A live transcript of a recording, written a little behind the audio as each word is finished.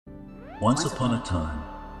Once upon a time,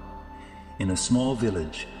 in a small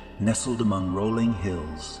village nestled among rolling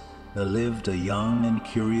hills, there lived a young and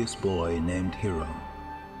curious boy named Hiro.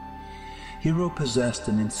 Hiro possessed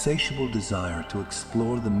an insatiable desire to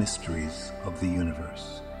explore the mysteries of the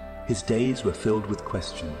universe. His days were filled with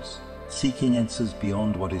questions, seeking answers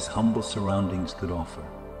beyond what his humble surroundings could offer.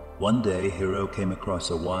 One day, Hiro came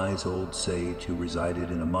across a wise old sage who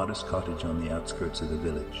resided in a modest cottage on the outskirts of the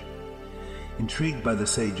village. Intrigued by the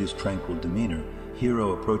sage's tranquil demeanor,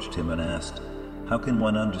 Hiro approached him and asked, "How can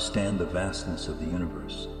one understand the vastness of the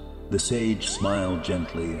universe?" The sage smiled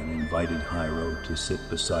gently and invited Hiro to sit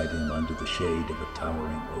beside him under the shade of a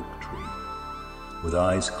towering oak tree. With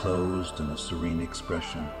eyes closed and a serene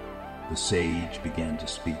expression, the sage began to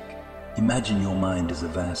speak. "Imagine your mind as a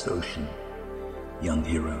vast ocean, young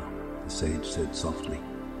Hiro," the sage said softly.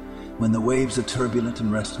 "When the waves are turbulent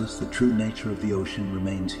and restless, the true nature of the ocean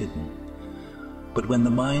remains hidden. But when the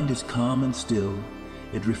mind is calm and still,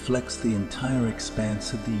 it reflects the entire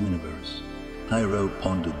expanse of the universe." Hiro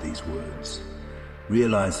pondered these words,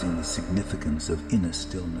 realizing the significance of inner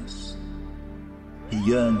stillness. He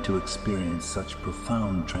yearned to experience such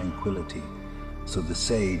profound tranquility, so the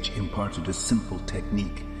sage imparted a simple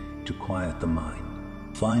technique to quiet the mind.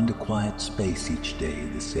 "Find a quiet space each day,"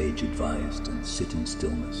 the sage advised, "and sit in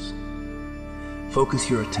stillness. Focus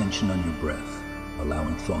your attention on your breath,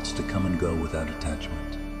 allowing thoughts to come and go without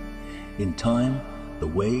attachment. In time, the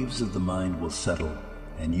waves of the mind will settle,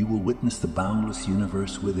 and you will witness the boundless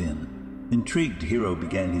universe within." Intrigued, Hiro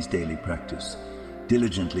began his daily practice,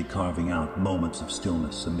 diligently carving out moments of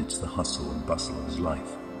stillness amidst the hustle and bustle of his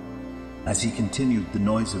life. As he continued, the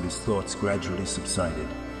noise of his thoughts gradually subsided,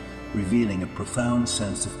 revealing a profound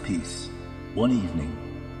sense of peace. One evening,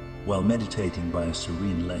 while meditating by a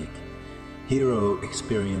serene lake, Hiro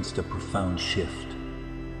experienced a profound shift.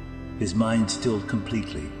 His mind stilled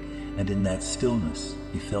completely, and in that stillness,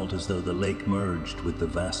 he felt as though the lake merged with the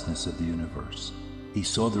vastness of the universe. He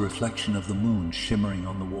saw the reflection of the moon shimmering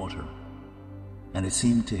on the water, and it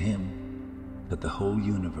seemed to him that the whole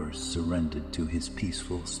universe surrendered to his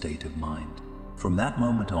peaceful state of mind. From that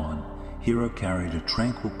moment on, Hiro carried a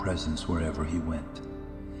tranquil presence wherever he went.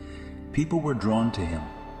 People were drawn to him,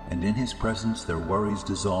 and in his presence their worries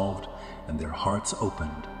dissolved and their hearts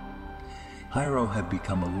opened. Hiro had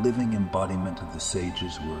become a living embodiment of the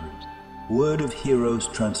sage's words. Word of Hiro's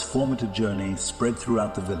transformative journey spread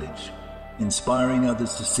throughout the village, inspiring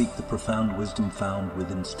others to seek the profound wisdom found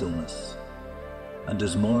within stillness. And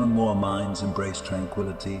as more and more minds embraced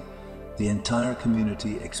tranquility, the entire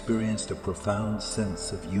community experienced a profound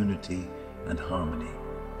sense of unity and harmony.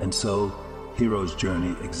 And so, Hiro's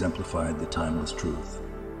journey exemplified the timeless truth.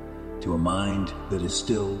 To a mind that is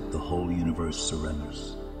still, the whole universe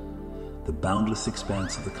surrenders. The boundless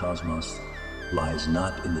expanse of the cosmos lies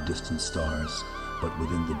not in the distant stars, but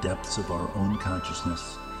within the depths of our own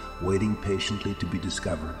consciousness, waiting patiently to be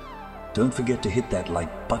discovered. Don't forget to hit that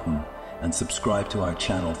like button and subscribe to our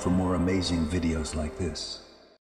channel for more amazing videos like this.